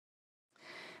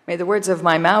May the words of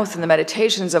my mouth and the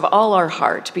meditations of all our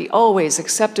heart be always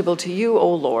acceptable to you,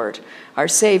 O Lord, our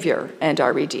Savior and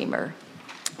our Redeemer.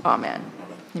 Amen.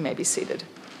 You may be seated.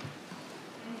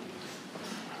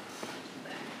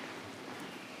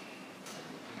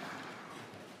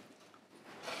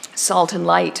 Salt and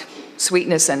light,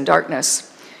 sweetness and darkness.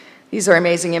 These are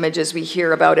amazing images we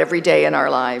hear about every day in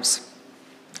our lives.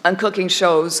 On cooking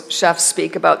shows, chefs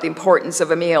speak about the importance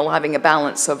of a meal having a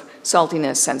balance of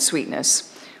saltiness and sweetness,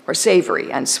 or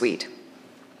savory and sweet.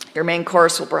 Your main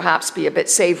course will perhaps be a bit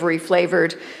savory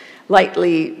flavored,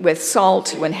 lightly with salt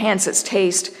to enhance its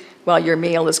taste, while your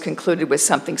meal is concluded with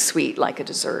something sweet like a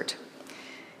dessert.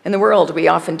 In the world, we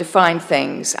often define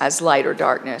things as light or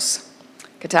darkness.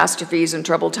 Catastrophes and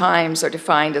troubled times are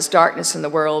defined as darkness in the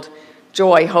world.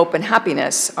 Joy, hope, and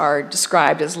happiness are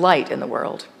described as light in the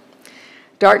world.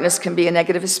 Darkness can be a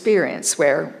negative experience,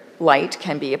 where light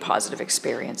can be a positive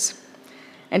experience.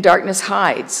 And darkness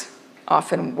hides,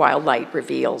 often while light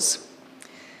reveals.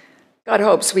 God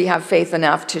hopes we have faith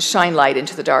enough to shine light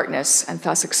into the darkness and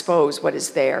thus expose what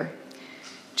is there.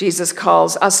 Jesus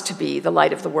calls us to be the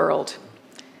light of the world.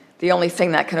 The only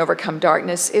thing that can overcome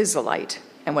darkness is the light.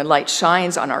 And when light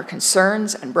shines on our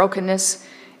concerns and brokenness,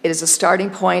 it is a starting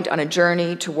point on a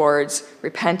journey towards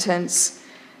repentance,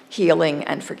 healing,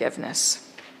 and forgiveness.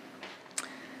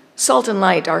 Salt and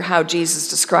light are how Jesus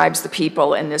describes the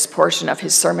people in this portion of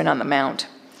his Sermon on the Mount.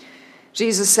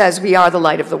 Jesus says we are the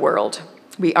light of the world.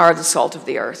 We are the salt of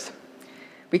the earth.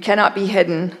 We cannot be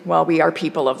hidden while we are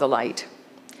people of the light.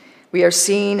 We are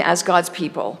seen as God's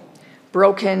people,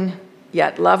 broken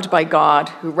yet loved by God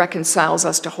who reconciles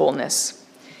us to wholeness.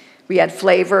 We add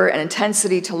flavor and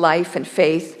intensity to life and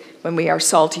faith when we are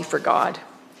salty for God.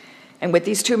 And with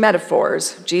these two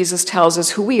metaphors, Jesus tells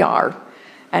us who we are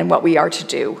and what we are to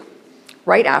do.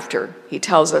 Right after he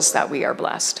tells us that we are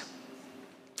blessed.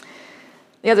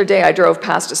 The other day I drove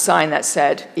past a sign that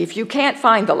said, "If you can't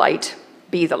find the light,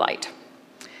 be the light."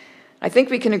 I think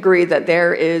we can agree that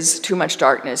there is too much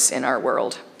darkness in our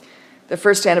world. The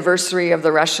first anniversary of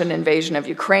the Russian invasion of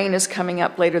Ukraine is coming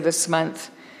up later this month,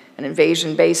 an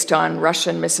invasion based on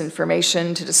Russian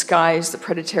misinformation to disguise the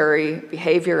predatory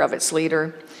behavior of its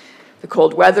leader. The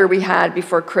cold weather we had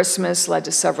before Christmas led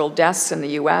to several deaths in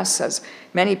the US, as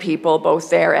many people, both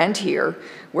there and here,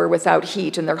 were without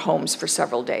heat in their homes for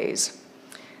several days.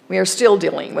 We are still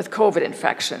dealing with COVID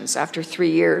infections after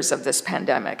 3 years of this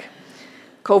pandemic.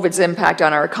 COVID's impact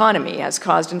on our economy has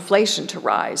caused inflation to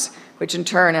rise, which in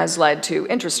turn has led to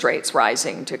interest rates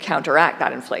rising to counteract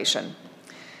that inflation.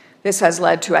 This has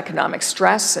led to economic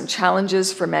stress and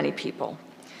challenges for many people.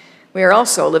 We are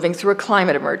also living through a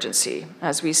climate emergency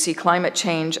as we see climate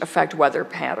change affect weather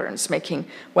patterns, making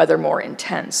weather more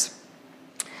intense.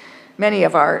 Many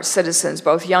of our citizens,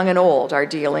 both young and old, are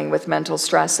dealing with mental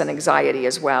stress and anxiety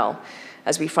as well,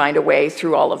 as we find a way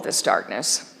through all of this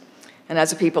darkness. And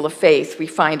as a people of faith, we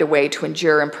find a way to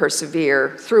endure and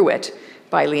persevere through it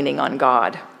by leaning on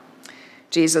God.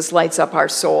 Jesus lights up our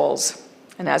souls,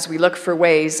 and as we look for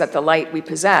ways that the light we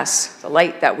possess, the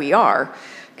light that we are,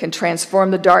 can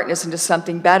transform the darkness into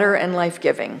something better and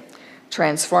life-giving,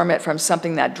 transform it from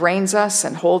something that drains us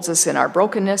and holds us in our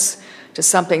brokenness to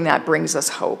something that brings us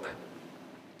hope.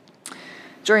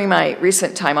 During my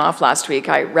recent time off last week,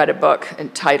 I read a book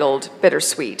entitled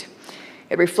Bittersweet.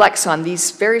 It reflects on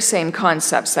these very same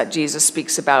concepts that Jesus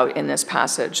speaks about in this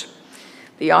passage.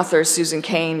 The author, Susan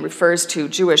Cain, refers to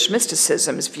Jewish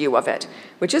mysticism's view of it,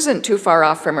 which isn't too far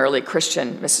off from early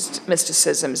Christian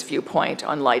mysticism's viewpoint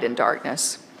on light and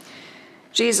darkness.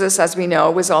 Jesus, as we know,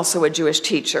 was also a Jewish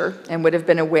teacher and would have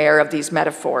been aware of these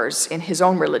metaphors in his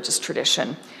own religious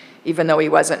tradition, even though he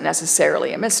wasn't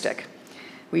necessarily a mystic.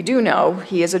 We do know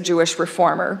he is a Jewish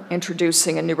reformer,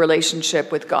 introducing a new relationship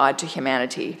with God to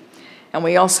humanity. And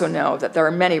we also know that there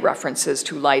are many references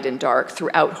to light and dark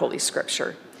throughout Holy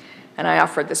Scripture. And I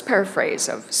offered this paraphrase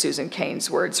of Susan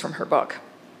Cain's words from her book.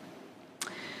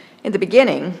 In the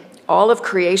beginning, all of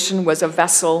creation was a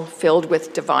vessel filled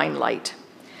with divine light.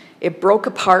 It broke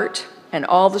apart, and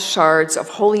all the shards of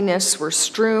holiness were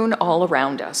strewn all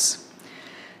around us.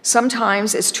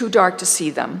 Sometimes it's too dark to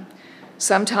see them.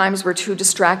 Sometimes we're too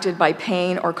distracted by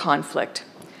pain or conflict.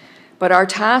 But our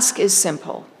task is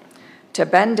simple: to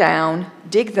bend down,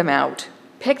 dig them out,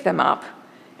 pick them up,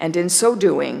 and in so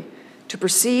doing, to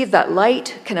perceive that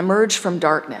light can emerge from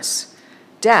darkness.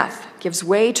 Death gives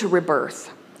way to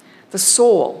rebirth. The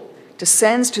soul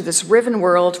descends to this riven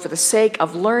world for the sake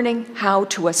of learning how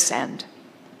to ascend.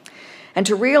 And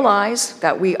to realize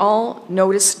that we all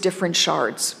notice different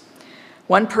shards.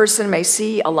 One person may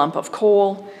see a lump of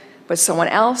coal, but someone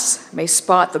else may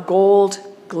spot the gold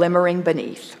glimmering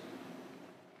beneath.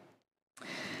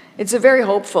 It's a very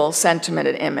hopeful sentiment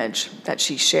and image that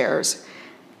she shares.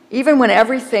 Even when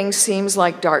everything seems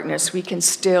like darkness, we can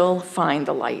still find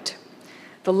the light.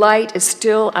 The light is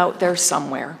still out there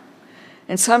somewhere.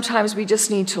 And sometimes we just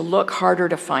need to look harder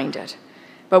to find it.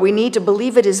 But we need to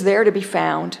believe it is there to be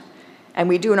found, and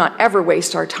we do not ever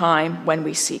waste our time when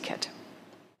we seek it.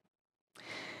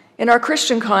 In our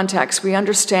Christian context, we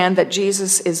understand that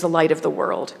Jesus is the light of the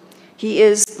world. He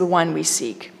is the one we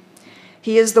seek.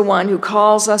 He is the one who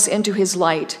calls us into his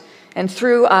light, and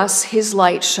through us, his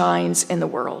light shines in the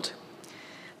world.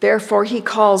 Therefore, he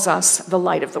calls us the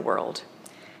light of the world.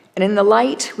 And in the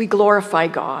light, we glorify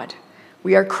God.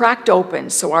 We are cracked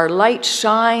open, so our light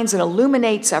shines and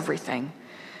illuminates everything.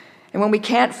 And when we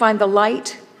can't find the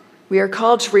light, we are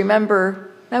called to remember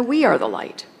that we are the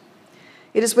light.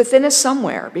 It is within us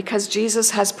somewhere because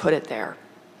Jesus has put it there.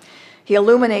 He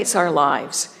illuminates our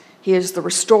lives. He is the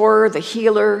restorer, the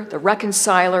healer, the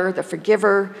reconciler, the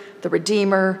forgiver, the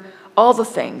redeemer, all the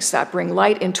things that bring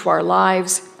light into our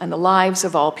lives and the lives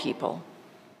of all people.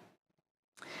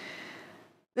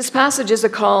 This passage is a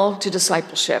call to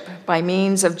discipleship by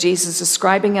means of Jesus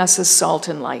describing us as salt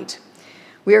and light.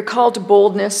 We are called to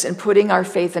boldness in putting our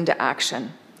faith into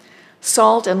action.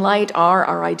 Salt and light are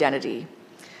our identity.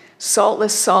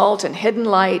 Saltless salt and hidden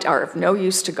light are of no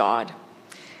use to God.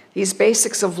 These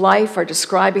basics of life are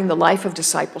describing the life of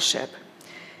discipleship.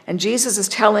 And Jesus is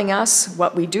telling us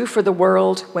what we do for the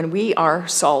world when we are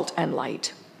salt and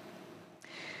light.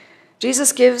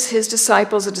 Jesus gives his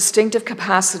disciples a distinctive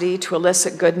capacity to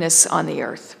elicit goodness on the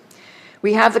earth.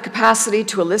 We have the capacity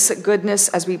to elicit goodness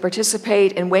as we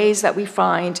participate in ways that we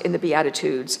find in the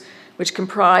Beatitudes, which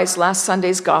comprise last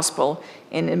Sunday's gospel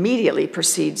and immediately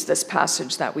precedes this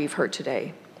passage that we've heard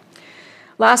today.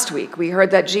 Last week, we heard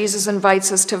that Jesus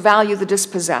invites us to value the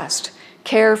dispossessed,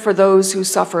 care for those who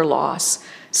suffer loss,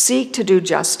 seek to do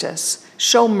justice,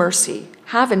 show mercy,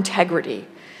 have integrity,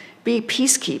 be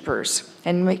peacekeepers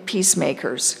and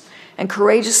peacemakers, and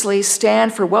courageously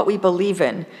stand for what we believe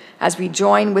in as we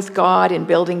join with God in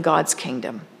building God's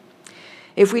kingdom.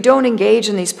 If we don't engage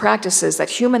in these practices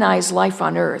that humanize life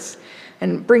on earth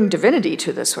and bring divinity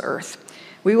to this earth,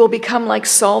 we will become like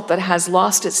salt that has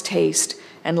lost its taste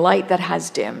and light that has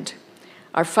dimmed.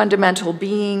 Our fundamental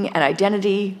being and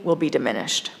identity will be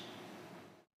diminished.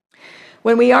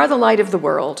 When we are the light of the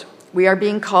world, we are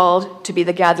being called to be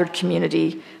the gathered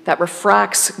community that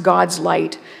refracts God's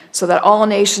light so that all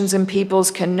nations and peoples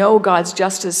can know God's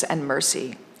justice and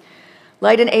mercy.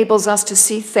 Light enables us to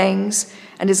see things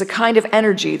and is a kind of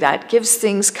energy that gives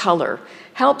things color,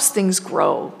 helps things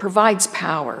grow, provides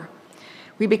power.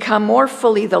 We become more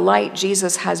fully the light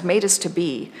Jesus has made us to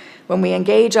be when we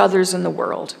engage others in the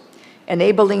world,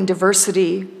 enabling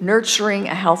diversity, nurturing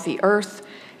a healthy earth,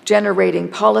 generating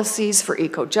policies for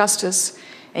eco-justice,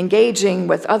 engaging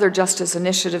with other justice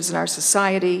initiatives in our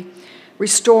society,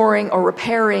 restoring or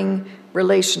repairing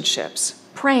relationships,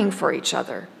 praying for each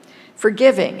other,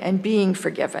 forgiving and being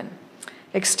forgiven,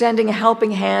 extending a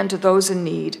helping hand to those in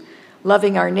need,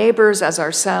 loving our neighbors as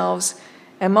ourselves,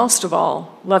 and most of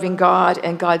all, loving God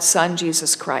and God's Son,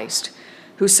 Jesus Christ,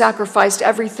 who sacrificed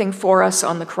everything for us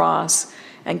on the cross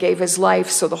and gave his life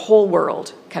so the whole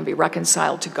world can be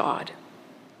reconciled to God.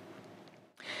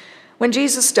 When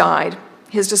Jesus died,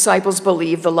 his disciples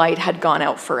believed the light had gone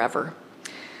out forever.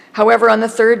 However, on the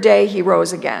third day, he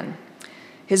rose again.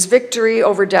 His victory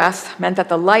over death meant that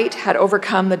the light had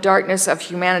overcome the darkness of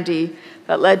humanity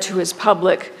that led to his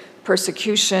public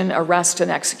persecution, arrest,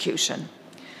 and execution.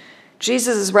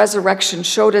 Jesus' resurrection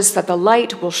showed us that the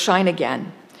light will shine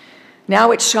again.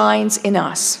 Now it shines in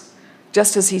us,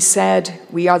 just as he said,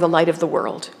 we are the light of the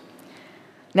world.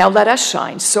 Now let us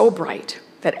shine so bright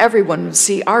that everyone will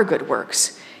see our good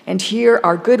works and hear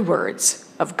our good words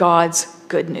of God's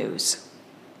good news.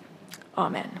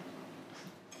 Amen.